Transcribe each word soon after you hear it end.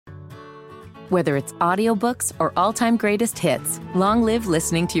Whether it's audiobooks or all-time greatest hits, long live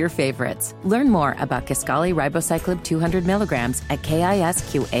listening to your favorites. Learn more about Kisqali Ribociclib 200 milligrams at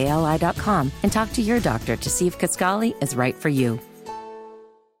KISQALI.com and talk to your doctor to see if Kisqali is right for you.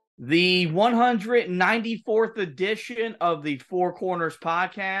 The 194th edition of the Four Corners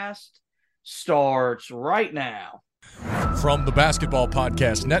podcast starts right now. From the Basketball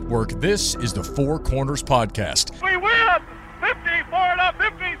Podcast Network, this is the Four Corners Podcast. We win!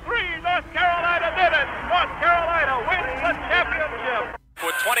 54-53, North Carolina did it! North Carolina wins the championship!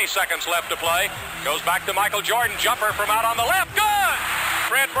 With 20 seconds left to play, goes back to Michael Jordan, jumper from out on the left, good!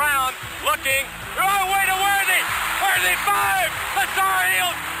 Fred Brown looking, way to Worthy! Worthy 5! The Tar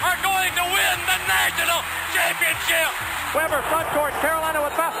Heels are going to win the national championship! Weber front court, Carolina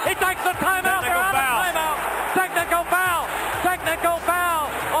with foul. He takes the timeout. They're out of timeout. Technical foul. Technical foul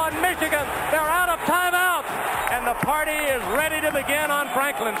on Michigan. They're out of timeout. And the party is ready to begin on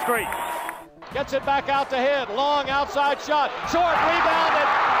Franklin Street. Gets it back out to Head. Long outside shot. Short rebounded.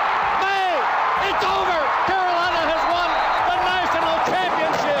 May. It's over. Carolina has won the national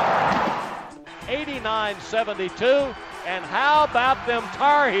championship. 89-72. And how about them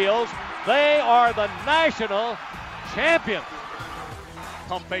Tar Heels? They are the national champions.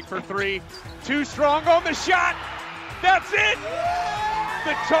 Pump fake for three. Too strong on the shot. That's it.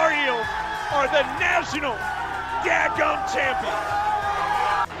 The Tar Heels are the national daggum champions.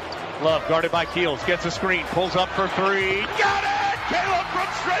 Love guarded by Keels. Gets a screen. Pulls up for three. Got it. Caleb from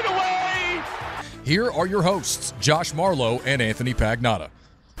straight away. Here are your hosts, Josh Marlowe and Anthony Pagnotta.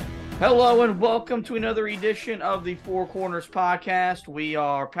 Hello and welcome to another edition of the Four Corners podcast. We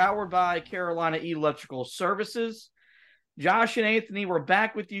are powered by Carolina Electrical Services. Josh and Anthony, we're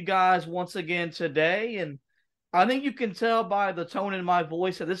back with you guys once again today, and I think you can tell by the tone in my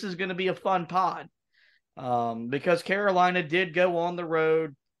voice that this is going to be a fun pod because Carolina did go on the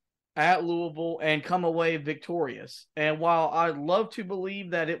road at Louisville and come away victorious. And while I'd love to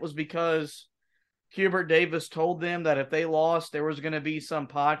believe that it was because Hubert Davis told them that if they lost, there was going to be some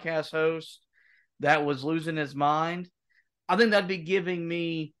podcast host that was losing his mind, I think that'd be giving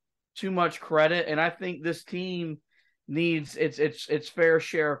me too much credit, and I think this team needs its fair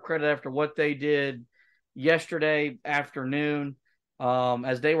share of credit after what they did yesterday afternoon,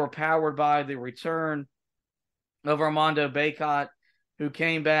 as they were powered by the return of Armando Bacot, who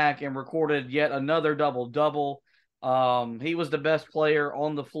came back and recorded yet another double-double. He was the best player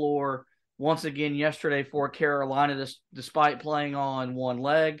on the floor once again yesterday for Carolina, despite playing on one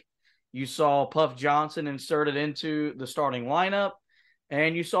leg. You saw Puff Johnson inserted into the starting lineup.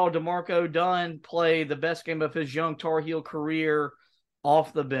 And you saw DeMarco Dunn play the best game of his young Tar Heel career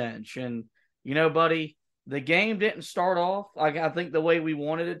off the bench. And, you know, buddy, the game didn't start off, I think, the way we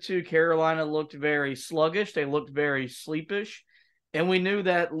wanted it to. Carolina looked very sluggish. They looked very sleepish. And we knew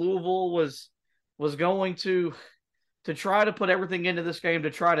that Louisville was going to try to put everything into this game to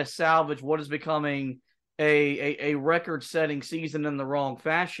try to salvage what is becoming a record-setting season in the wrong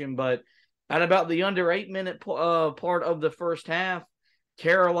fashion. But at about the under 8-minute part of the first half,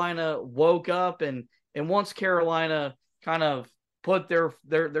 Carolina woke up, and once Carolina kind of put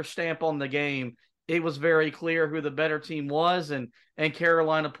their stamp on the game, it was very clear who the better team was, and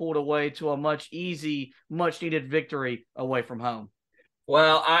Carolina pulled away to a much needed victory away from home.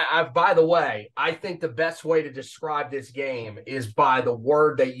 Well, by the way, I think the best way to describe this game is by the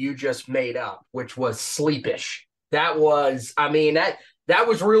word that you just made up, which was sleepish. That was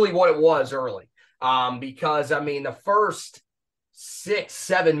really what it was early. Because the first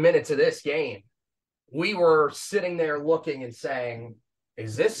 6-7 minutes of this game, we were sitting there looking and saying,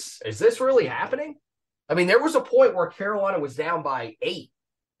 is this really happening? There was a point where Carolina was down by 8,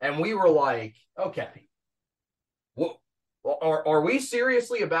 and we were like, okay, are we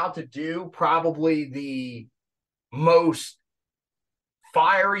seriously about to do probably the most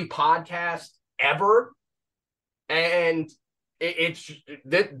fiery podcast ever? And it's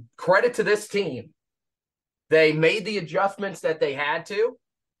credit to this team. They made the adjustments that they had to,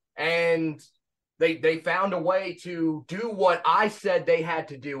 and they found a way to do what I said they had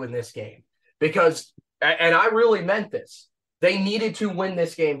to do in this game. Because, and I really meant this, they needed to win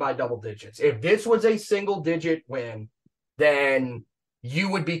this game by double digits. If this was a single-digit win, then you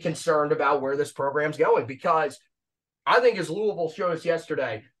would be concerned about where this program's going. Because I think, as Louisville showed us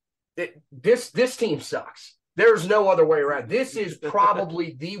yesterday, this team sucks. There's no other way around. This is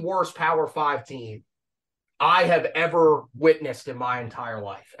probably the worst Power 5 team I have ever witnessed in my entire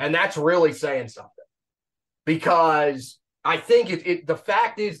life. And that's really saying something. Because I think the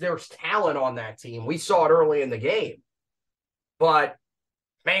fact is there's talent on that team. We saw it early in the game. But,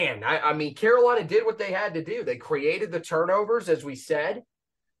 man, Carolina did what they had to do. They created the turnovers, as we said.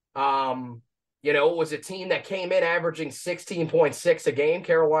 You know, it was a team that came in averaging 16.6 a game.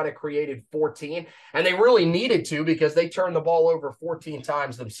 Carolina created 14, and they really needed to because they turned the ball over 14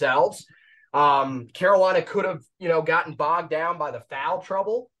 times themselves. Carolina could have, gotten bogged down by the foul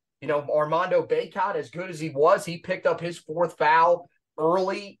trouble. Armando Bacot, as good as he was, he picked up his fourth foul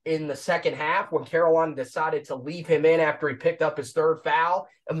early in the second half when Carolina decided to leave him in after he picked up his third foul.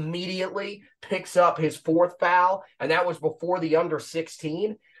 Immediately picks up his fourth foul, and that was before the under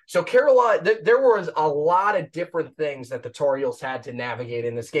 16. So Carolina, there was a lot of different things that the Tar Heels had to navigate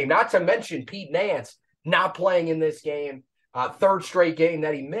in this game, not to mention Pete Nance not playing in this game, third straight game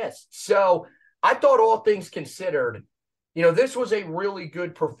that he missed. So I thought, all things considered, this was a really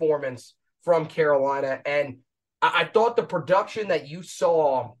good performance from Carolina. And I thought the production that you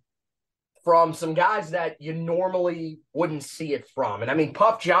saw from some guys that you normally wouldn't see it from. And I mean,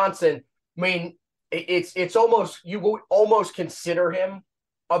 Puff Johnson, it's almost, you would almost consider him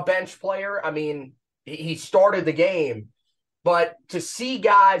a bench player. I mean, he started the game, but to see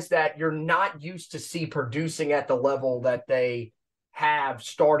guys that you're not used to see producing at the level that they have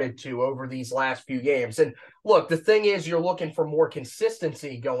started to over these last few games. And look, the thing is, you're looking for more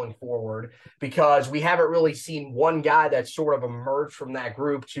consistency going forward because we haven't really seen one guy that sort of emerged from that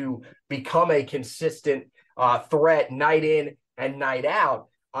group to become a consistent threat night in and night out.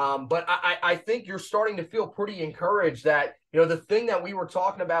 But I think you're starting to feel pretty encouraged that, the thing that we were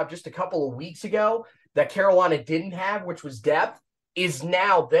talking about just a couple of weeks ago that Carolina didn't have, which was depth, is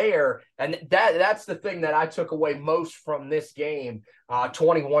now there. And that's the thing that I took away most from this game,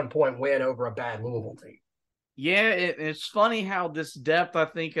 21-point win over a bad Louisville team. Yeah, it's funny how this depth, I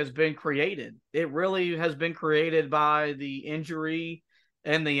think, has been created. It really has been created by the injury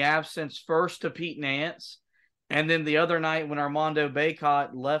and the absence first to Pete Nance. And then the other night when Armando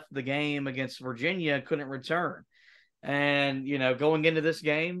Bacot left the game against Virginia, couldn't return. And, going into this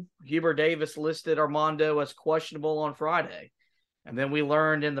game, Hubert Davis listed Armando as questionable on Friday. And then we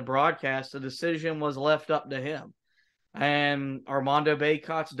learned in the broadcast the decision was left up to him. And Armando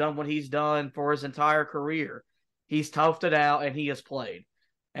Bacot's done what he's done for his entire career. He's toughed it out, and he has played.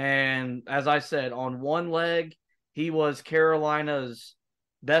 And as I said, on one leg, he was Carolina's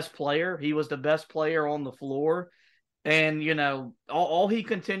best player. He was the best player on the floor. And, all he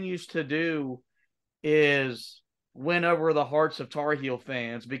continues to do is win over the hearts of Tar Heel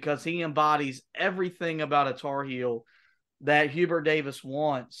fans because he embodies everything about a Tar Heel that Hubert Davis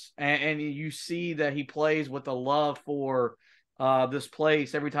wants. And you see that he plays with a love for this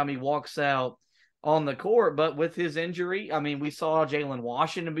place every time he walks out on the court. But with his injury, I mean, we saw Jalen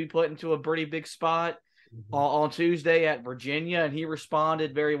Washington be put into a pretty big spot on Tuesday at Virginia, and he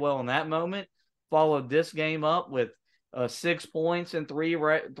responded very well in that moment. Followed this game up with 6 points and three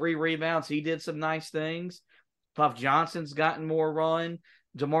rebounds. He did some nice things. Puff Johnson's gotten more run.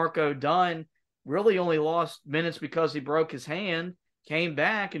 DeMarco Dunn really only lost minutes because he broke his hand, came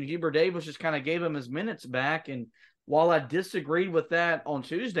back, and Hubert Davis just kind of gave him his minutes back. And while I disagreed with that on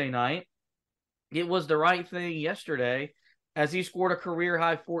Tuesday night, it was the right thing yesterday as he scored a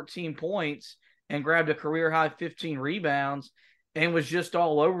career-high 14 points and grabbed a career-high 15 rebounds and was just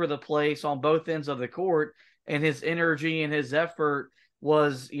all over the place on both ends of the court. And his energy and his effort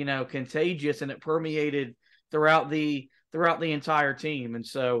was, contagious, and it permeated throughout the entire team. And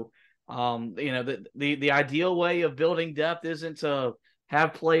so, the ideal way of building depth isn't to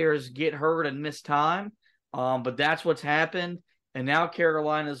have players get hurt and miss time, but that's what's happened. And now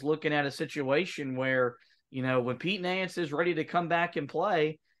Carolina's looking at a situation where, when Pete Nance is ready to come back and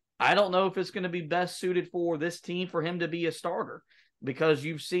play, I don't know if it's going to be best suited for this team for him to be a starter because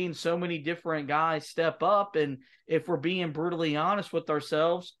you've seen so many different guys step up. And if we're being brutally honest with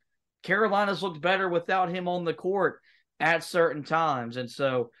ourselves, Carolina's looked better without him on the court at certain times. And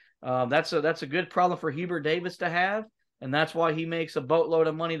so that's a good problem for Hubert Davis to have. And that's why he makes a boatload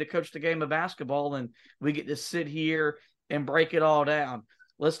of money to coach the game of basketball. And we get to sit here and break it all down.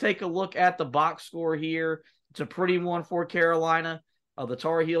 Let's take a look at the box score here. It's a pretty one for Carolina. The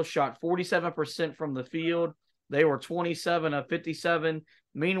Tar Heels shot 47% from the field. They were 27 of 57.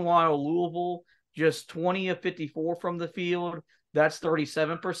 Meanwhile, Louisville just 20 of 54 from the field. That's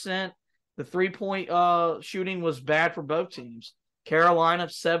 37%. The three-point shooting was bad for both teams. Carolina,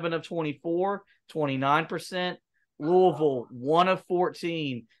 7 of 24, 29%. Louisville, 1 of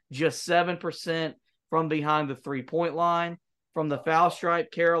 14, just 7% from behind the three-point line. From the foul stripe,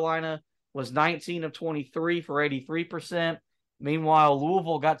 Carolina was 19 of 23 for 83%. Meanwhile,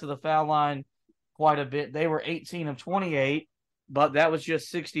 Louisville got to the foul line quite a bit. They were 18 of 28, but that was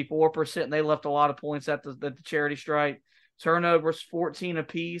just 64%. And they left a lot of points at the charity stripe. Turnovers, 14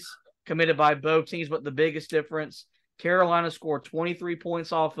 apiece, committed by both teams, but the biggest difference, Carolina scored 23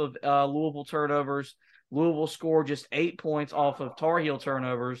 points off of Louisville turnovers. Louisville scored just 8 points off of Tar Heel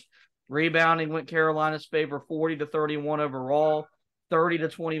turnovers. Rebounding went Carolina's favor, 40-31 overall,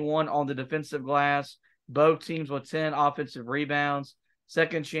 30-21 on the defensive glass. Both teams with 10 offensive rebounds.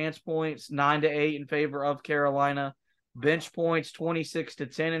 Second chance points, 9-8 in favor of Carolina. Bench points,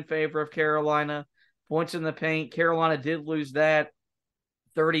 26-10 in favor of Carolina. Points in the paint, Carolina did lose that,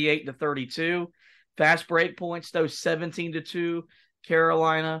 38-32. Fast break points, though, 17-2,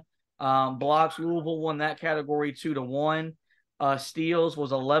 Carolina. Blocks, Louisville won that category 2-1. Steals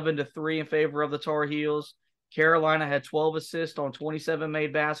was 11-3 in favor of the Tar Heels. Carolina had 12 assists on 27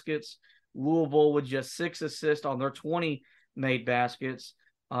 made baskets. Louisville with just 6 assists on their 20 made baskets.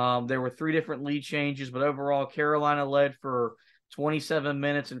 There were 3 different lead changes, but overall, Carolina led for 27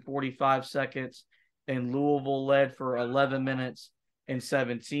 minutes and 45 seconds, and Louisville led for 11 minutes and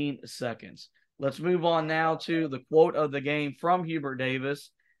 17 seconds. Let's move on now to the quote of the game from Hubert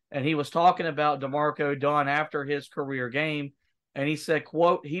Davis, and he was talking about DeMarco Dunn after his career game, and he said,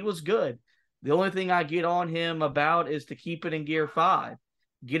 quote, "He was good. The only thing I get on him about is to keep it in gear 5.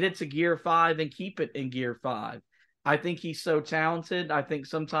 Get it to gear 5 and keep it in gear 5. I think he's so talented. I think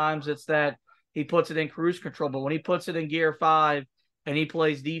sometimes it's that he puts it in cruise control, but when he puts it in gear 5 and he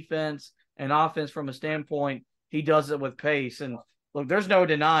plays defense and offense from a standpoint, he does it with pace." And look, there's no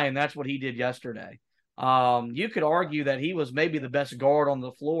denying that's what he did yesterday. You could argue that he was maybe the best guard on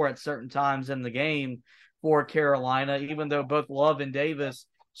the floor at certain times in the game for Carolina, even though both Love and Davis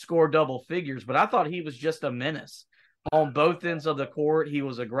scored double figures. But I thought he was just a menace on both ends of the court. He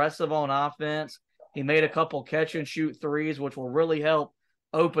was aggressive on offense. He made a couple catch-and-shoot threes, which will really help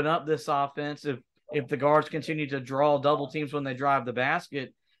open up this offense if the guards continue to draw double teams when they drive the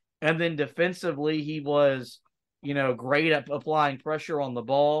basket. And then defensively, he was, great at applying pressure on the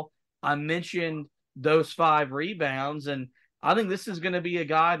ball. I mentioned those 5 rebounds, and I think this is going to be a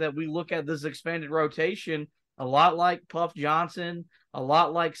guy that we look at this expanded rotation a lot like Puff Johnson, a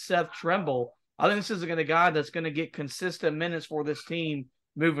lot like Seth Trimble. I think this is a guy that's going to get consistent minutes for this team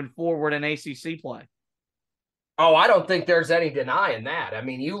moving forward in ACC play. Oh, I don't think there's any denying that. I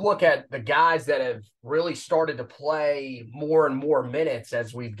mean, you look at the guys that have really started to play more and more minutes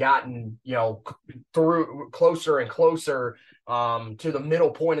as we've gotten, through closer and closer to the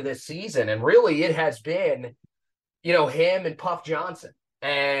middle point of this season. And really it has been, him and Puff Johnson.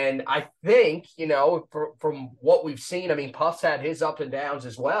 And I think, from what we've seen, I mean, Puff's had his up and downs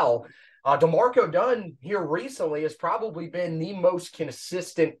as well. DeMarco Dunn here recently has probably been the most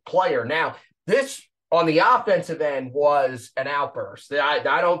consistent player. Now, this on the offensive end was an outburst. I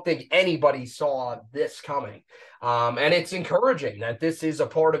don't think anybody saw this coming. And it's encouraging that this is a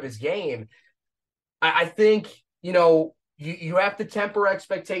part of his game. I think, you have to temper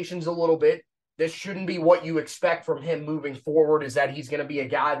expectations a little bit. This shouldn't be what you expect from him moving forward, is that he's going to be a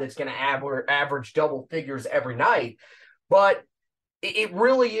guy that's going to average double figures every night. But it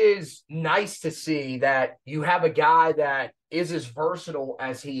really is nice to see that you have a guy that is as versatile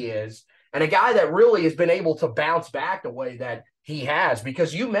as he is, and a guy that really has been able to bounce back the way that he has,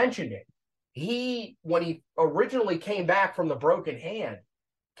 because you mentioned it. When he originally came back from the broken hand,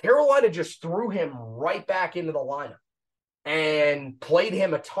 Carolina just threw him right back into the lineup and played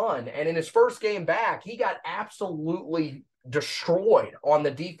him a ton. And in his first game back, he got absolutely destroyed on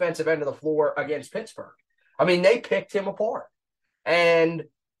the defensive end of the floor against Pittsburgh. I mean, they picked him apart. And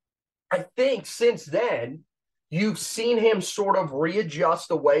I think since then, you've seen him sort of readjust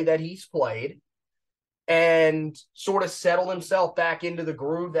the way that he's played and sort of settle himself back into the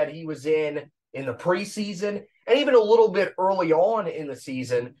groove that he was in the preseason and even a little bit early on in the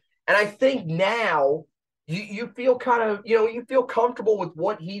season. And I think now you feel kind of, you feel comfortable with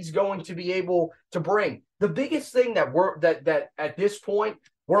what he's going to be able to bring. The biggest thing that at this point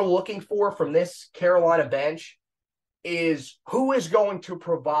we're looking for from this Carolina bench is who is going to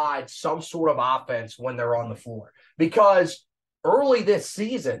provide some sort of offense when they're on the floor. Because early this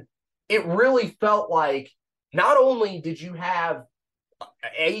season, it really felt like not only did you have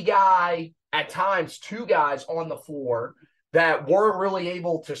a guy, at times 2 guys on the floor that weren't really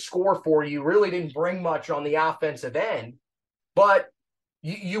able to score for you, really didn't bring much on the offensive end, but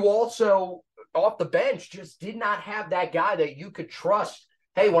you also, off the bench, just did not have that guy that you could trust.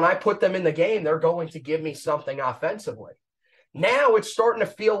 Hey, when I put them in the game, they're going to give me something offensively. Now it's starting to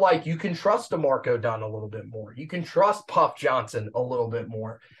feel like you can trust DeMarco Dunn a little bit more. You can trust Puff Johnson a little bit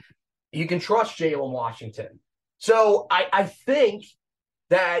more. You can trust Jalen Washington. So I think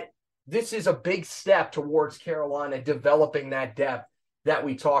that this is a big step towards Carolina developing that depth that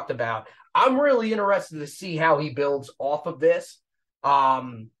we talked about. I'm really interested to see how he builds off of this.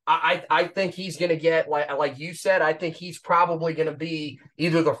 I think he's going to get, like you said, I think he's probably going to be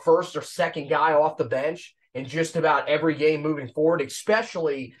either the first or second guy off the bench in just about every game moving forward,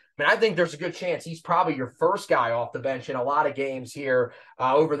 especially, I mean, I think there's a good chance he's probably your first guy off the bench in a lot of games here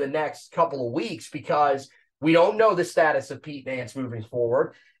over the next couple of weeks, because we don't know the status of Pete Nance moving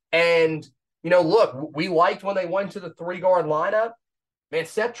forward. And, look, we liked when they went to the 3-guard lineup. Man,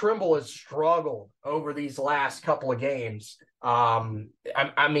 Seth Trimble has struggled over these last couple of games.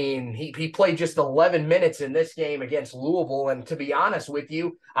 I mean, he played just 11 minutes in this game against Louisville, and to be honest with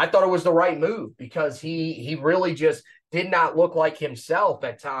you, I thought it was the right move because he really just did not look like himself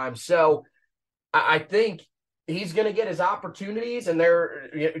at times. So I think he's going to get his opportunities, and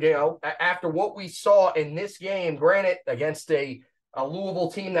after what we saw in this game, granted against a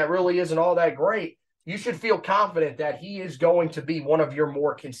Louisville team that really isn't all that great, you should feel confident that he is going to be one of your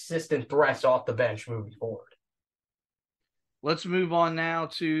more consistent threats off the bench moving forward. Let's move on now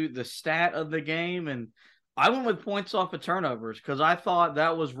to the stat of the game. And I went with points off of turnovers because I thought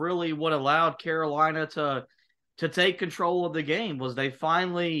that was really what allowed Carolina to take control of the game. Was they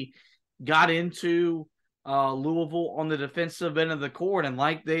finally got into Louisville on the defensive end of the court, and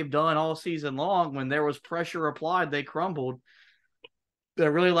like they've done all season long, when there was pressure applied, they crumbled.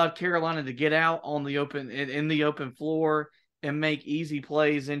 That really allowed Carolina to get out on the in the open floor and make easy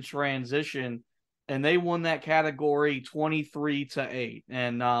plays in transition. And they won that category 23-8.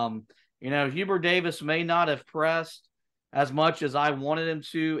 And, Hubert Davis may not have pressed as much as I wanted him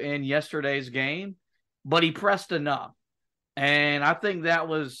to in yesterday's game, but he pressed enough. And I think that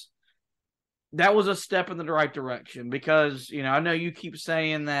was a step in the right direction because, I know you keep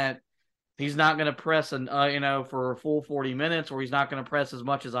saying that he's not going to press, for a full 40 minutes, or he's not going to press as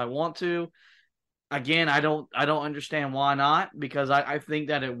much as I want to. Again, I don't understand why not, because I think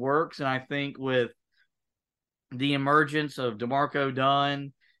that it works. And I think with the emergence of DeMarco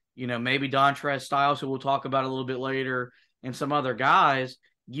Dunn, maybe Dontrez Styles, who we'll talk about a little bit later, and some other guys,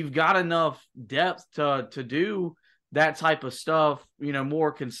 you've got enough depth to do that type of stuff,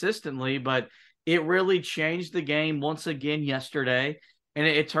 more consistently. But it really changed the game once again yesterday, and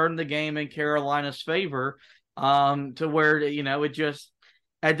it turned the game in Carolina's favor to where, it just,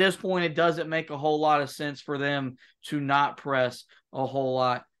 at this point, it doesn't make a whole lot of sense for them to not press a whole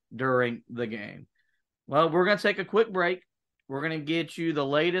lot during the game. Well, we're going to take a quick break. We're going to get you the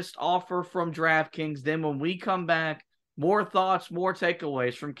latest offer from DraftKings. Then when we come back, more thoughts, more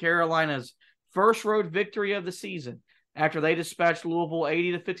takeaways from Carolina's first road victory of the season after they dispatched Louisville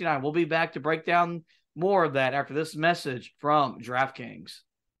 80-59. We'll be back to break down more of that after this message from DraftKings.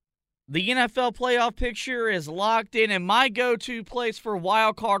 The NFL playoff picture is locked in, and my go-to place for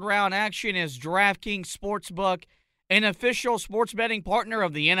wildcard round action is DraftKings Sportsbook, an official sports betting partner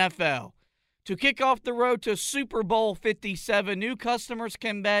of the NFL. To kick off the road to Super Bowl 57, new customers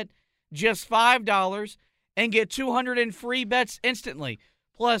can bet just $5 and get 200 in free bets instantly.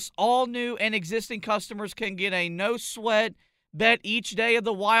 Plus, all new and existing customers can get a no-sweat bet each day of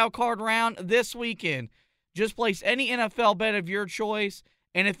the wild card round this weekend. Just place any NFL bet of your choice,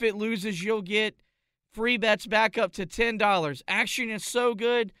 and if it loses, you'll get free bets back up to $10. Action is so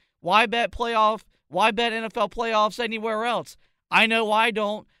good, why bet NFL playoffs anywhere else? I know I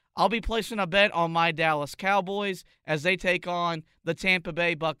don't. I'll be placing a bet on my Dallas Cowboys as they take on the Tampa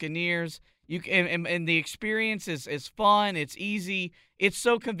Bay Buccaneers. And the experience is fun. It's easy. It's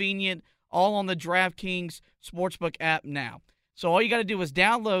so convenient, all on the DraftKings Sportsbook app now. So all you got to do is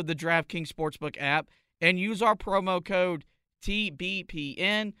download the DraftKings Sportsbook app and use our promo code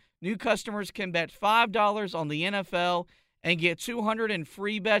TBPN. New customers can bet $5 on the NFL and get 200 in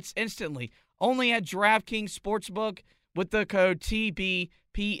free bets instantly. Only at DraftKings Sportsbook with the code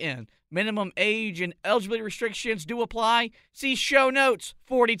TBPN. Minimum age and eligibility restrictions do apply. See show notes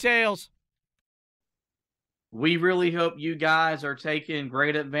for details. We really hope you guys are taking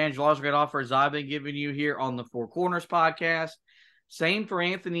great advantage of all those great offers I've been giving you here on the Four Corners podcast. Same for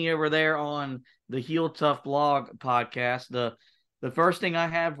Anthony over there on the Heel Tough Blog podcast. The first thing I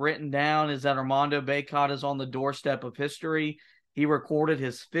have written down is that Armando Bacot is on the doorstep of history. He recorded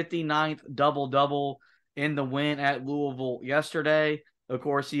his 59th double-double in the win at Louisville yesterday. Of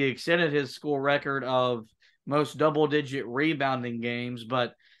course, he extended his school record of most double-digit rebounding games,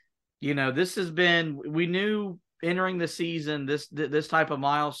 but this has been, we knew entering the season, this type of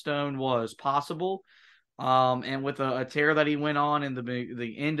milestone was possible. And with a tear that he went on in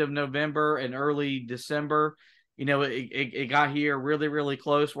the end of November and early December, it got here really, really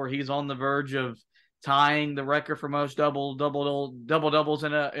close where he's on the verge of tying the record for most double-doubles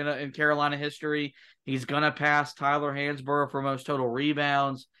in Carolina history. He's going to pass Tyler Hansborough for most total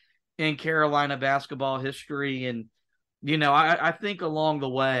rebounds in Carolina basketball history. And I think along the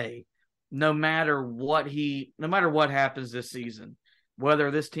way, no matter what happens this season,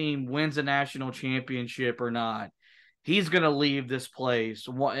 whether this team wins a national championship or not, he's going to leave this place,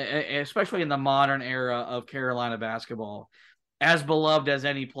 especially in the modern era of Carolina basketball, as beloved as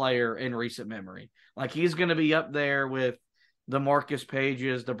any player in recent memory. Like, he's going to be up there with the Marcus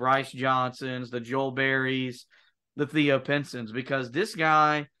Pages, the Bryce Johnsons, the Joel Berrys, the Theo Pinsons, because this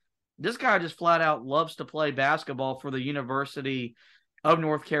guy just flat out loves to play basketball for the University of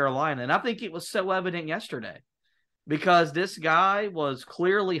North Carolina. And I think it was so evident yesterday because this guy was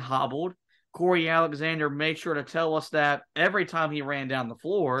clearly hobbled. Corey Alexander made sure to tell us that every time he ran down the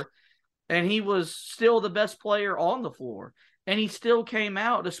floor, and he was still the best player on the floor. And he still came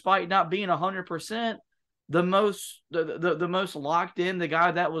out, despite not being 100%, the most locked in, the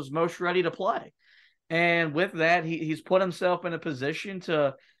guy that was most ready to play. And with that, he's put himself in a position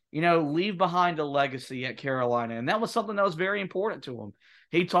to, leave behind a legacy at Carolina. And that was something that was very important to him.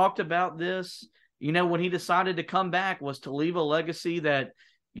 He talked about this, when he decided to come back, was to leave a legacy that,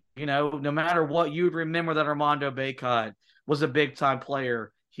 no matter what, you would remember that Armando Bacot was a big-time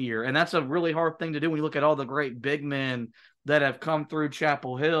player here. And that's a really hard thing to do when you look at all the great big men that have come through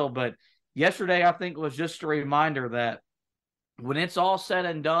Chapel Hill. But yesterday, I think, was just a reminder that when it's all said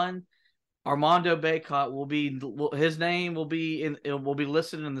and done, Armando Bacot his name will be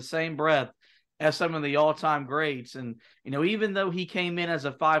listed in the same breath as some of the all-time greats. And, even though he came in as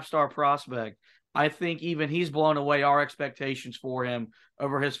a 5-star prospect, I think even he's blown away our expectations for him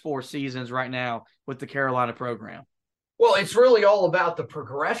over his 4 seasons right now with the Carolina program. Well, it's really all about the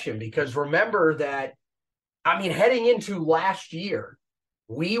progression, because remember that, heading into last year,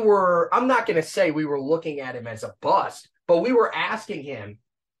 I'm not going to say we were looking at him as a bust, but we were asking him,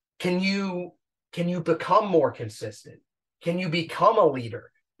 can you become more consistent? Can you become a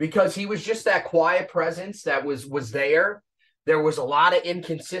leader? Because he was just that quiet presence that was there. There was a lot of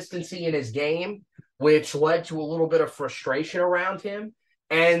inconsistency in his game, which led to a little bit of frustration around him.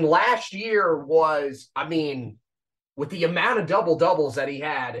 And last year was, with the amount of double-doubles that he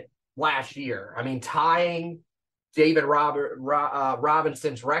had last year, tying David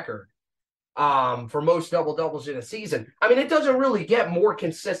Robinson's record for most double-doubles in a season. It doesn't really get more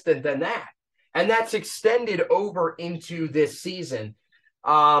consistent than that. And that's extended over into this season.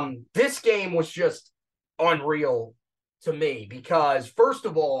 This game was just unreal to me because, first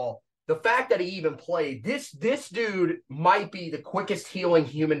of all, the fact that he even played, this dude might be the quickest healing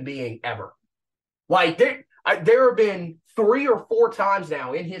human being ever. Like, there have been 3 or 4 times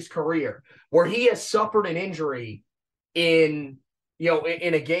now in his career where he has suffered an injury in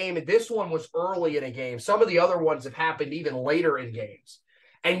a game. This one was early in a game. Some of the other ones have happened even later in games.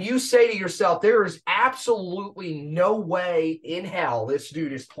 And you say to yourself, there is absolutely no way in hell this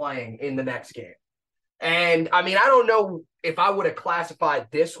dude is playing in the next game. And, I don't know if I would have classified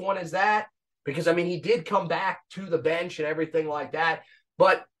this one as that because, he did come back to the bench and everything like that.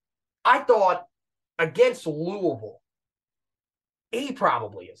 But I thought against Louisville, he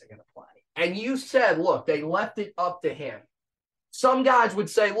probably isn't going to play. And you said, look, they left it up to him. Some guys would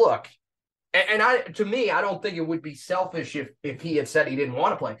say, look, to me, I don't think it would be selfish if he had said he didn't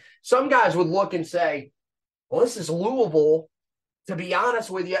want to play. Some guys would look and say, well, this is Louisville. To be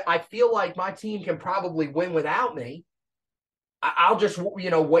honest with you, I feel like my team can probably win without me. I'll just,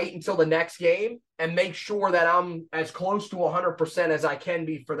 wait until the next game and make sure that I'm as close to 100% as I can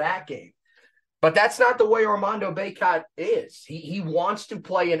be for that game. But that's not the way Armando Bacot is. He wants to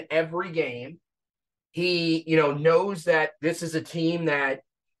play in every game. He, knows that this is a team that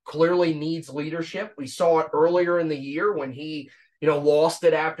clearly needs leadership. We saw it earlier in the year when he, lost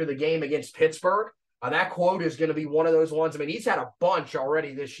it after the game against Pittsburgh. That quote is going to be one of those ones. He's had a bunch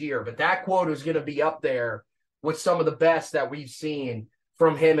already this year, but that quote is going to be up there with some of the best that we've seen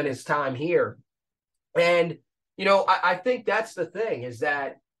from him in his time here. And, I think that's the thing is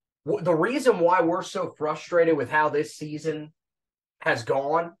that the reason why we're so frustrated with how this season has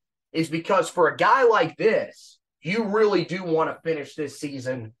gone is because for a guy like this, you really do want to finish this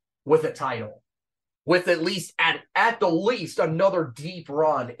season with a title, with at the least another deep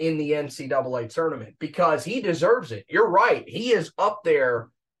run in the NCAA tournament, because he deserves it. You're right. He is up there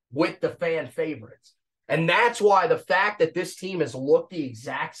with the fan favorites. And that's why the fact that this team has looked the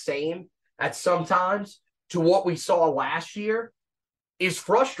exact same at sometimes to what we saw last year is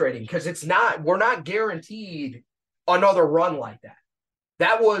frustrating, because we're not guaranteed another run like that.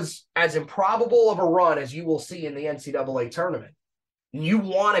 That was as improbable of a run as you will see in the NCAA tournament. You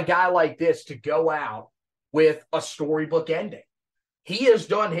want a guy like this to go out with a storybook ending. He has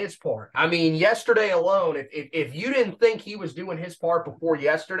done his part. Yesterday alone, if you didn't think he was doing his part before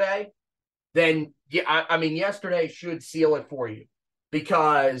yesterday, then yeah, I mean, yesterday should seal it for you,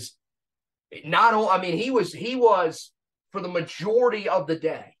 because not only, I mean, he was for the majority of the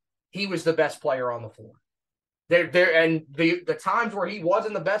day, he was the best player on the floor. And the times where he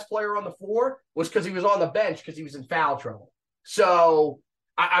wasn't the best player on the floor was because he was on the bench because he was in foul trouble. So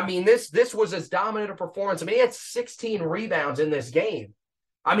I mean, this was as dominant a performance. I mean, he had 16 rebounds in this game.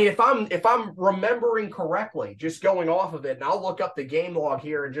 I mean, if I'm remembering correctly, just going off of it, and I'll look up the game log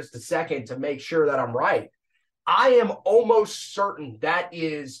here in just a second to make sure that I'm right. I am almost certain that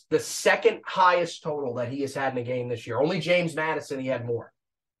is the second highest total that he has had in a game this year. Only James Madison, he had more.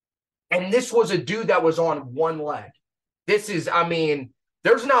 And this was a dude that was on one leg. This is, I mean,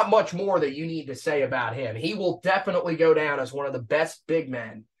 there's not much more that you need to say about him. He will definitely go down as one of the best big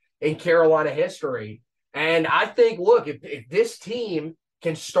men in Carolina history. And I think, look, if this team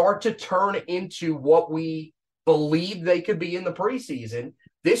can start to turn into what we believe they could be in the preseason,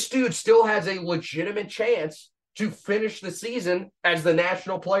 this dude still has a legitimate chance to finish the season as the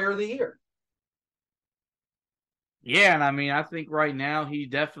National Player of the Year. Yeah, and I mean, I think right now he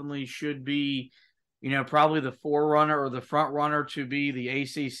definitely should be, probably the forerunner or the front runner to be the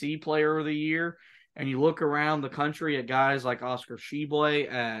ACC Player of the Year. And you look around the country at guys like Oscar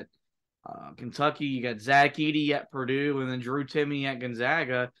Tshiebwe at Kentucky, you got Zach Edey at Purdue, and then Drew Timme at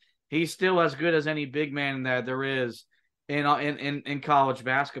Gonzaga. He's still as good as any big man that there is in college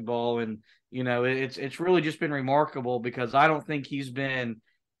basketball. And it's really just been remarkable, because I don't think he's been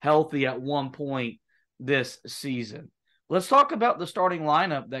healthy at one point this season. Let's talk about the starting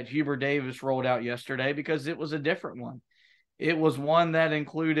lineup that Hubert Davis rolled out yesterday, because it was a different one. It was one that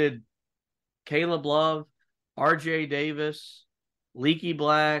included Caleb Love, RJ Davis, Leaky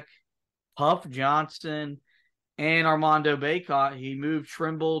Black, Puff Johnson, and Armando Bacot. He moved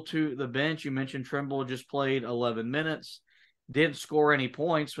Trimble to the bench. You mentioned Trimble just played 11 minutes, didn't score any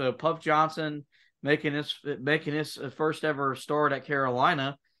points. So Puff Johnson making his first ever start at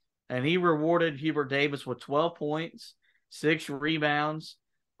Carolina, and he rewarded Hubert Davis with 12 points, 6 rebounds,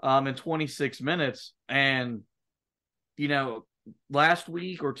 in 26 minutes. And, last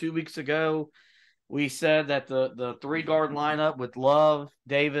week or 2 weeks ago, we said that the 3-guard lineup with Love,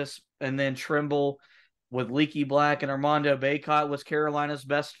 Davis, and then Trimble with Leaky Black and Armando Bacot was Carolina's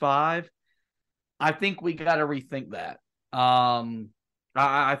best 5. I think we got to rethink that.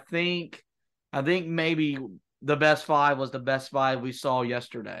 I think maybe the best 5 was the best 5 we saw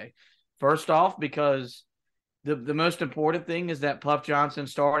yesterday. First off, because the most important thing is that Puff Johnson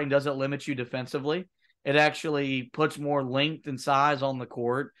starting doesn't limit you defensively. It actually puts more length and size on the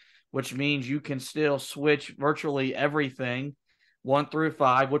court, which means you can still switch virtually everything 1 through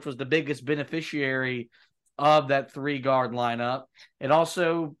 5, which was the biggest beneficiary of that 3-guard lineup. It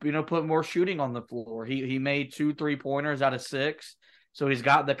also, put more shooting on the floor. He made 2 3-pointers out of 6, so he's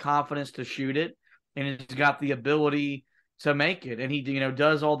got the confidence to shoot it, and he's got the ability to make it. And he,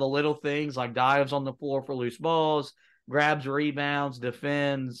 does all the little things like dives on the floor for loose balls, grabs rebounds,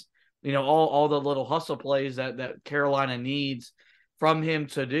 defends, all the little hustle plays that Carolina needs from him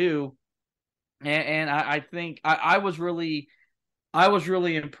to do. And I think I was really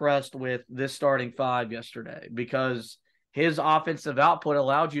impressed with this starting 5 yesterday, because his offensive output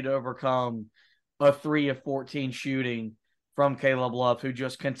allowed you to overcome a 3 of 14 shooting from Caleb Love, who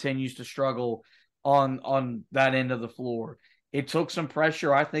just continues to struggle on that end of the floor. It took some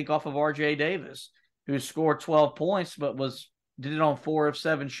pressure, I think, off of RJ Davis, who scored 12 points but did it on 4 of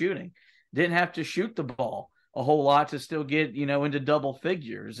 7 shooting. Didn't have to shoot the ball a whole lot to still get, into double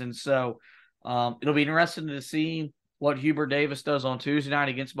figures. And so it'll be interesting to see what Hubert Davis does on Tuesday night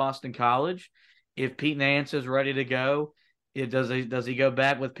against Boston College. If Pete Nance is ready to go, does he go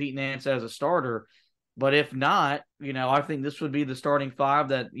back with Pete Nance as a starter? But if not, I think this would be the starting 5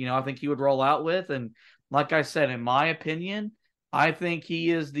 that, I think he would roll out with. And like I said, in my opinion, I think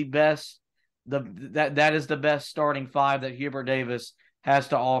he is the best. That is the best starting 5 that Hubert Davis has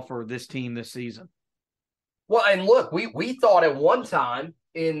to offer this team this season. Well, and look, we thought at one time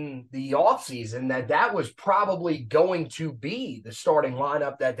in the offseason that was probably going to be the starting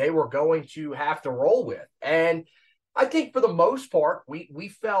lineup that they were going to have to roll with. And I think for the most part, we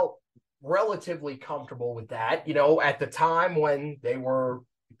felt relatively comfortable with that. At the time when they were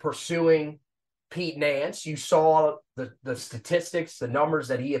pursuing Pete Nance, you saw the statistics, the numbers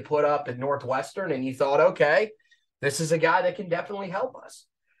that he had put up at Northwestern, and you thought, okay, this is a guy that can definitely help us.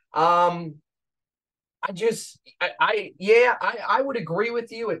 I would agree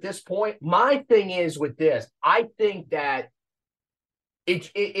with you at this point. My thing is with this, I think that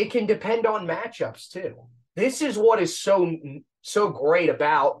it can depend on matchups too. This is what is so great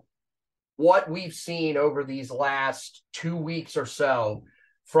about what we've seen over these last 2 weeks or so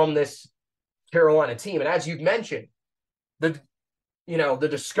from this Carolina team. And as you've mentioned, the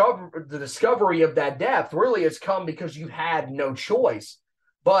discovery of that depth really has come because you had no choice.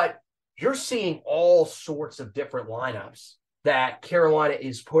 But you're seeing all sorts of different lineups that Carolina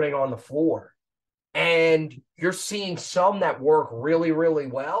is putting on the floor. And you're seeing some that work really, really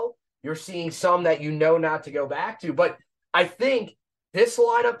well. You're seeing some that you know not to go back to. But I think this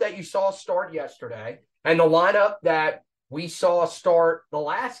lineup that you saw start yesterday and the lineup that we saw start the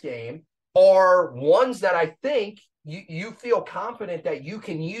last game are ones that I think you feel confident that you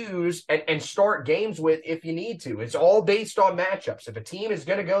can use and start games with if you need to. It's all based on matchups. If a team is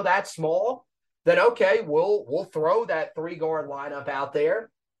going to go that small, then okay, we'll throw that 3-guard lineup out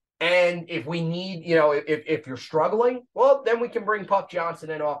there. And if we need, if you're struggling, well, then we can bring Puff Johnson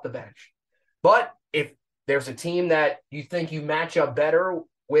in off the bench. But if there's a team that you think you match up better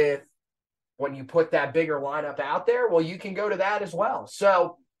with when you put that bigger lineup out there, well, you can go to that as well.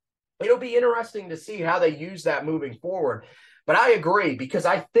 So it'll be interesting to see how they use that moving forward. But I agree, because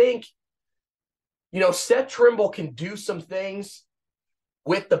I think, Seth Trimble can do some things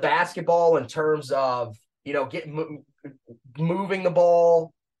with the basketball in terms of, moving the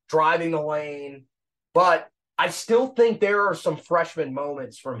ball, driving the lane. But I still think there are some freshman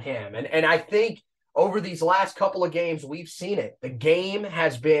moments from him. And I think over these last couple of games, we've seen it. The game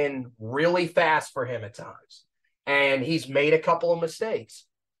has been really fast for him at times. And he's made a couple of mistakes.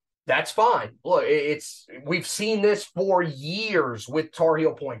 That's fine. Look, we've seen this for years with Tar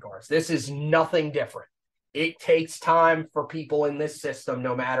Heel point guards. This is nothing different. It takes time for people in this system,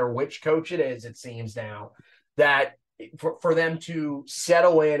 no matter which coach it is, it seems now, that for them to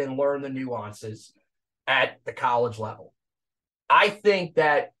settle in and learn the nuances at the college level. I think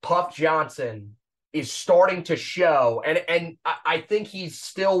that Puff Johnson is starting to show, and I think he's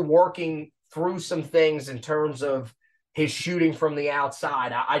still working through some things in terms of his shooting from the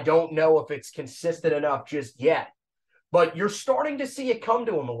outside. I don't know if it's consistent enough just yet, but you're starting to see it come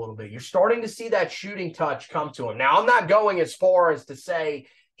to him a little bit. You're starting to see that shooting touch come to him. Now, I'm not going as far as to say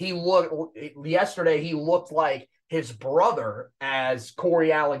yesterday he looked like his brother, as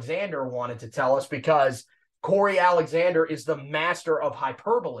Corey Alexander wanted to tell us, because Corey Alexander is the master of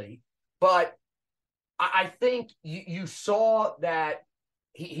hyperbole. But I think you saw that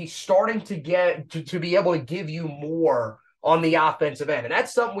he's starting to get to be able to give you more on the offensive end. And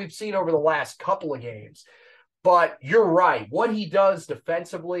that's something we've seen over the last couple of games. But you're right. What he does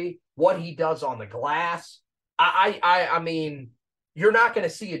defensively, what he does on the glass, I mean, you're not going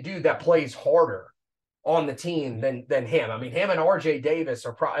to see a dude that plays harder on the team than him. I mean, him and RJ Davis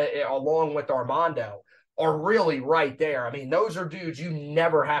are along with Armando are really right there. I mean, those are dudes you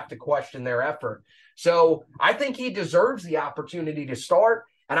never have to question their effort. So I think he deserves the opportunity to start.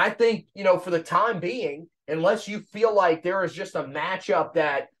 And I think, for the time being, unless you feel like there is just a matchup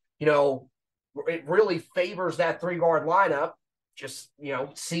that, it really favors that 3-guard lineup, just,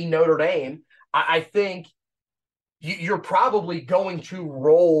 see Notre Dame, I think you're probably going to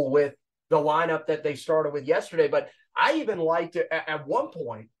roll with the lineup that they started with yesterday. But I even liked it at one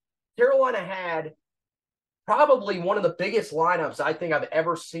point. Carolina had probably one of the biggest lineups I think I've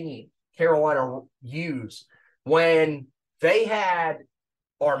ever seen Carolina use, when they had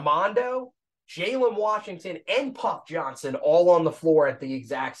Armando, Jalen Washington, and Puff Johnson all on the floor at the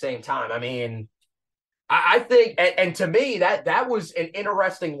exact same time. I mean, I think, and to me, that was an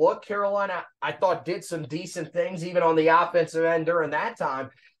interesting look. Carolina, I thought, did some decent things even on the offensive end during that time.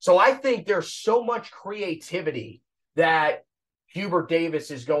 So I think there's so much creativity that Hubert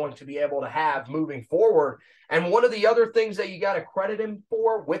Davis is going to be able to have moving forward. And one of the other things that you got to credit him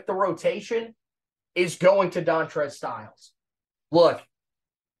for with the rotation is going to Dontrez Styles. Look,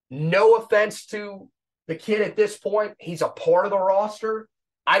 no offense to the kid at this point. He's a part of the roster.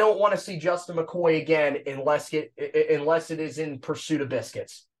 I don't want to see Justin McCoy again unless it is in pursuit of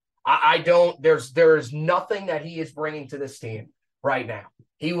biscuits. I don't. There's nothing that he is bringing to this team right now.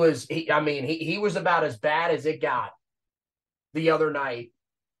 He was about as bad as it got the other night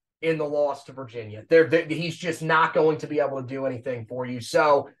in the loss to Virginia. He's just not going to be able to do anything for you.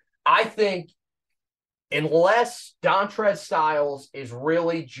 So I think unless Dontrez Styles is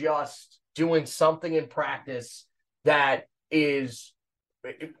really just doing something in practice that is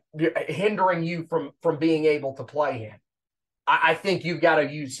hindering you from being able to play him, I think you've got to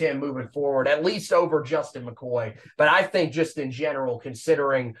use him moving forward, at least over Justin McCoy. But I think just in general,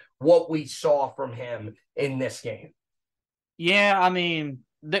 considering what we saw from him in this game. Yeah, I mean,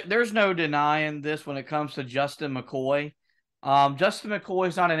 there's no denying this when it comes to Justin McCoy. Justin McCoy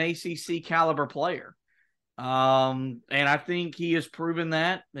is not an ACC caliber player. And I think he has proven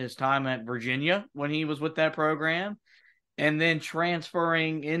that his time at Virginia when he was with that program. and then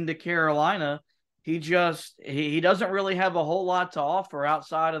transferring into Carolina, he doesn't really have a whole lot to offer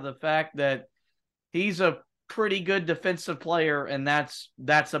outside of the fact that he's a pretty good defensive player, and that's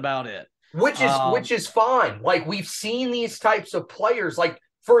about it. Which is fine. Like, we've seen these types of players. Like,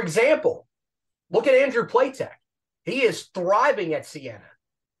 for example, look at Andrew Platek. He is thriving at Siena.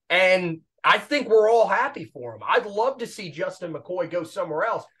 And I think we're all happy for him. I'd love to see Justin McCoy go somewhere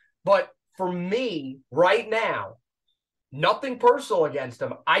else. But for me, right now, nothing personal against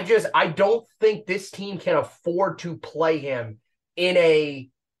him. I don't think this team can afford to play him in a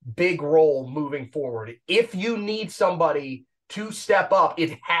big role moving forward. If you need somebody to step up,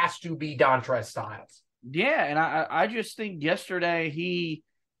 it has to be Dontrez Styles. Yeah, and I just think yesterday he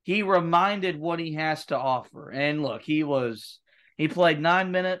reminded what he has to offer. And look, he played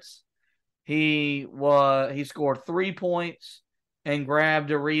 9 minutes. He scored 3 points and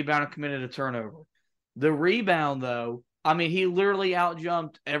grabbed a rebound and committed a turnover. The rebound, though, I mean, he literally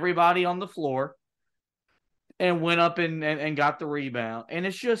outjumped everybody on the floor and went up and got the rebound. And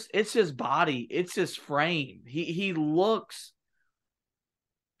it's his body, it's his frame. He looks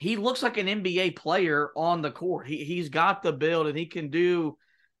like an NBA player on the court. He's got the build, and he can do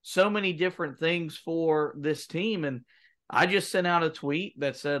so many different things for this team. And I just sent out a tweet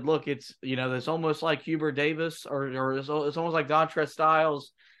that said, look, it's almost like Hubert Davis or it's almost like Dontrez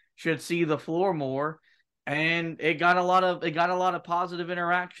Styles should see the floor more. And it got a lot of positive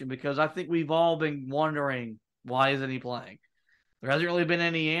interaction, because I think we've all been wondering, why isn't he playing? There hasn't really been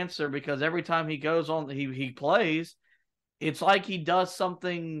any answer, because every time he goes on, he plays, it's like he does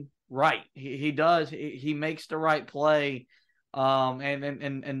something right. He makes the right play,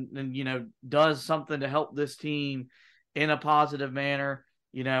 and does something to help this team in a positive manner.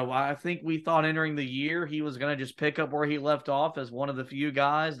 I think we thought entering the year he was going to just pick up where he left off as one of the few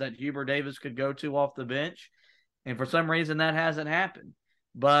guys that Hubert Davis could go to off the bench. And for some reason that hasn't happened.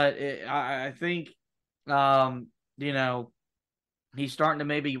 But I think, he's starting to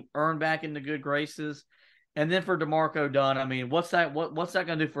maybe earn back into good graces. And then for DeMarco Dunn, I mean, what's that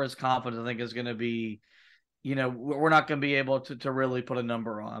going to do for his confidence? I think is going to be, we're not going to be able to really put a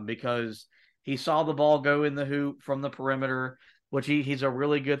number on, because he saw the ball go in the hoop from the perimeter, which he's a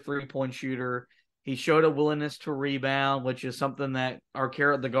really good 3-point shooter. He showed a willingness to rebound, which is something that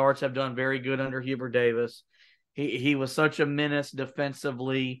the guards have done very good under Hubert Davis. He was such a menace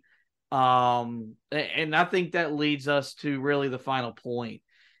defensively. And I think that leads us to really the final point.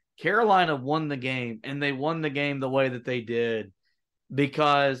 Carolina won the game, and they won the game the way that they did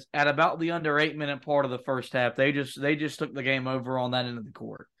because at about the under 8-minute part of the first half, they just took the game over on that end of the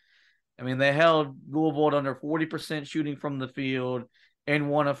court. I mean, they held Louisville at under 40% shooting from the field and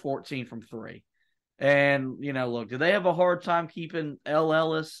 1 of 14 from 3. And, look, did they have a hard time keeping L.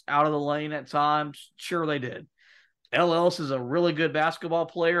 Ellis out of the lane at times? Sure they did. L. Ellis is a really good basketball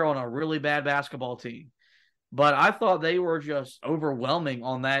player on a really bad basketball team. But I thought they were just overwhelming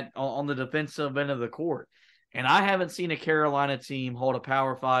on the defensive end of the court. And I haven't seen a Carolina team hold a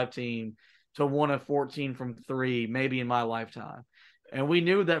Power 5 team to 1 of 14 from 3, maybe in my lifetime. And we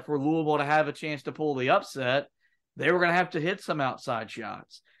knew that for Louisville to have a chance to pull the upset, they were going to have to hit some outside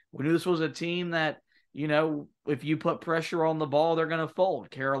shots. We knew this was a team that, if you put pressure on the ball, they're going to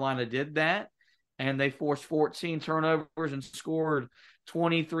fold. Carolina did that, and they forced 14 turnovers and scored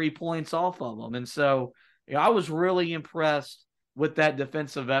 23 points off of them. And so I was really impressed with that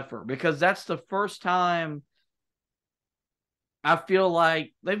defensive effort, because that's the first time I feel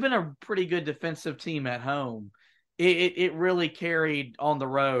like they've been a pretty good defensive team at home. It really carried on the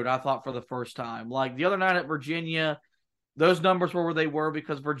road, I thought, for the first time. Like the other night at Virginia, those numbers were where they were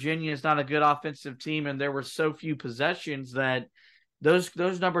because Virginia is not a good offensive team, and there were so few possessions that those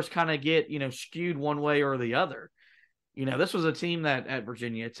numbers kind of get, skewed one way or the other. This was a team that at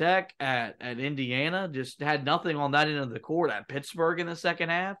Virginia Tech, at Indiana, just had nothing on that end of the court. At Pittsburgh in the second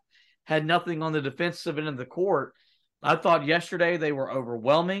half, had nothing on the defensive end of the court. I thought yesterday they were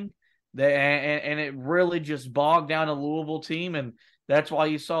overwhelming. And it really just bogged down a Louisville team, and that's why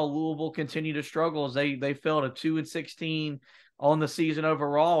you saw Louisville continue to struggle as they fell to 2-16 on the season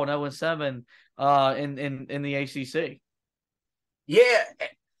overall and 0-7 in the ACC. Yeah,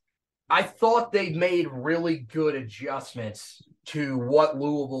 I thought they made really good adjustments to what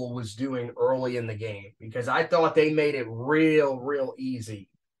Louisville was doing early in the game, because I thought they made it real easy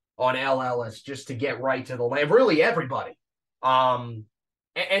on L. Ellis just to get right to the lane. Really, everybody.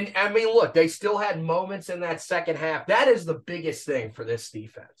 And I mean, look, they still had moments in that second half. That is the biggest thing for this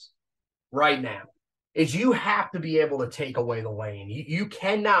defense right now, is you have to be able to take away the lane. You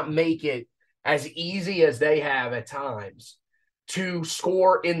cannot make it as easy as they have at times to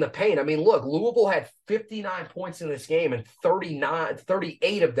score in the paint. I mean, look, Louisville had 59 points in this game, and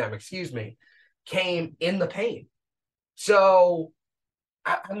 38 of them, came in the paint. So,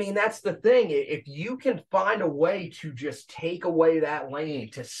 I mean, that's the thing. If you can find a way to just take away that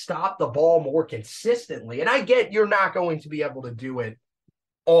lane, to stop the ball more consistently, and I get you're not going to be able to do it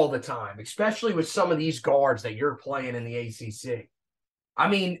all the time, especially with some of these guards that you're playing in the ACC. I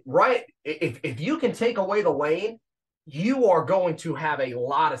mean, right, if you can take away the lane, you are going to have a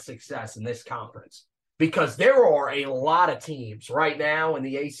lot of success in this conference, because there are a lot of teams right now in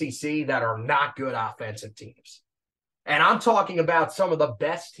the ACC that are not good offensive teams. And I'm talking about some of the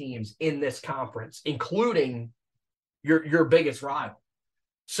best teams in this conference, including your biggest rival.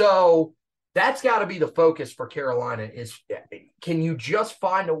 So that's got to be the focus for Carolina, is can you just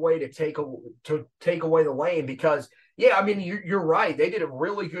find a way to take away the lane? Because, yeah, I mean, you're right. They did a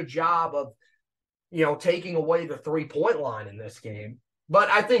really good job of, taking away the 3-point line in this game. But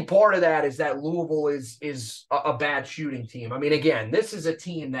I think part of that is that Louisville is a bad shooting team. I mean, again, this is a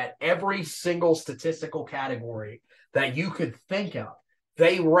team that every single statistical category that you could think of,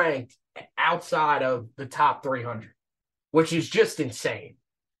 they ranked outside of the top 300, which is just insane.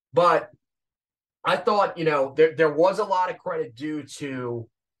 But I thought, there was a lot of credit due to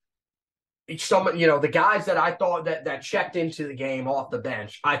some, the guys that I thought that checked into the game off the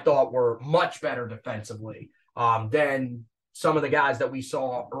bench, I thought were much better defensively than some of the guys that we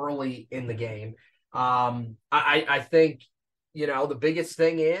saw early in the game. I think, the biggest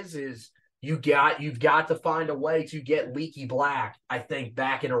thing is you've got to find a way to get Leaky Black, I think,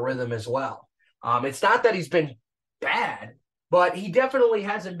 back in a rhythm as well. It's not that he's been bad, but he definitely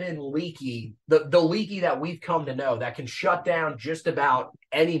hasn't been leaky, the Leaky that we've come to know, that can shut down just about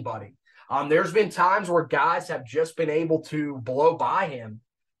anybody. There's been times where guys have just been able to blow by him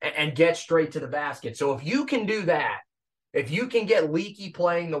and get straight to the basket. So if you can do that, if you can get Leaky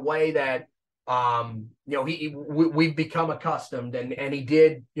playing the way that we've become accustomed, and he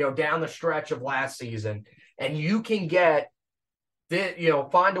did, down the stretch of last season, and you can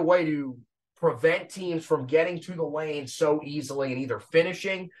find a way to prevent teams from getting to the lane so easily and either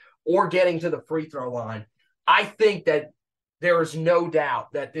finishing or getting to the free throw line, I think that there is no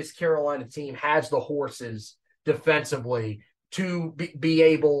doubt that this Carolina team has the horses defensively to be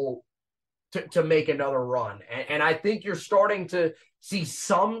able to make another run. And I think you're starting to see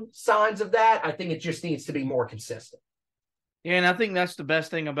some signs of that. I think it just needs to be more consistent. Yeah, and I think that's the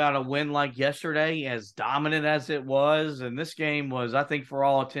best thing about a win like yesterday, as dominant as it was. And this game was, I think, for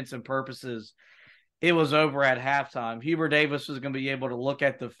all intents and purposes, it was over at halftime. Hubert Davis was going to be able to look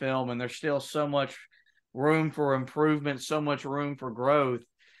at the film, and there's still so much room for improvement, so much room for growth.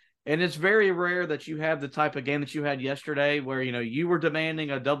 And it's very rare that you have the type of game that you had yesterday where, you were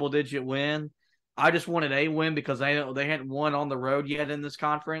demanding a double-digit win. I just wanted a win because they hadn't won on the road yet in this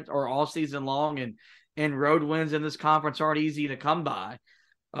conference or all season long, and road wins in this conference aren't easy to come by.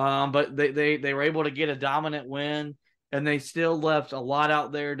 But they were able to get a dominant win, and they still left a lot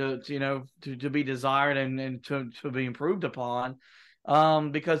out there to be desired and to be improved upon,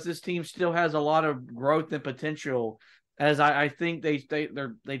 because this team still has a lot of growth and potential. As I think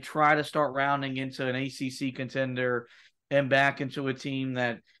they try to start rounding into an ACC contender and back into a team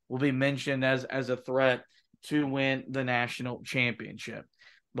that will be mentioned as a threat to win the national championship.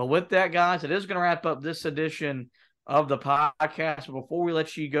 But with that, guys, it is going to wrap up this edition of the podcast. But before we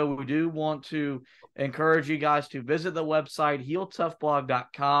let you go, we do want to encourage you guys to visit the website,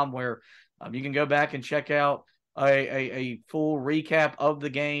 HeelToughBlog.com, where you can go back and check out a full recap of the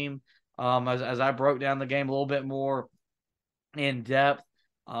game, as I broke down the game a little bit more in depth.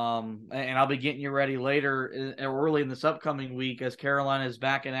 And I'll be getting you ready later, early in this upcoming week, as Carolina is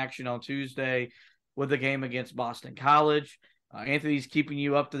back in action on Tuesday with the game against Boston College. Anthony's keeping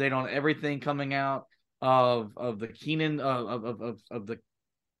you up to date on everything coming out of the Keenan of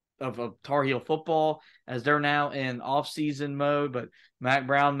Tar Heel football, as they're now in off-season mode. But Mac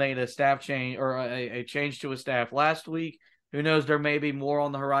Brown made a staff change, or a change to his staff last week. Who knows? There may be more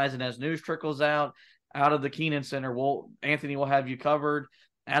on the horizon as news trickles out of the Keenan Center. Anthony will have you covered.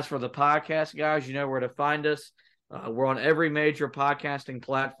 As for the podcast, guys, you know where to find us. We're on every major podcasting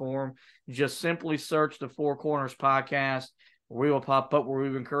platform. Just simply search the Four Corners Podcast. We will pop up, where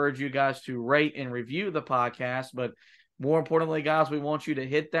we encourage you guys to rate and review the podcast. But more importantly, guys, we want you to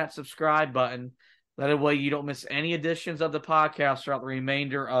hit that subscribe button. That way you don't miss any editions of the podcast throughout the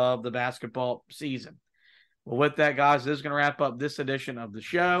remainder of the basketball season. Well, with that, guys, this is going to wrap up this edition of the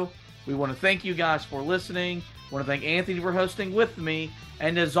show. We want to thank you guys for listening. I want to thank Anthony for hosting with me.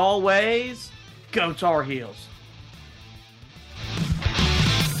 And as always, go Tar Heels.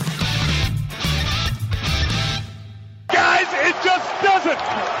 Guys, It just doesn't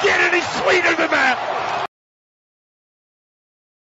get any sweeter than that.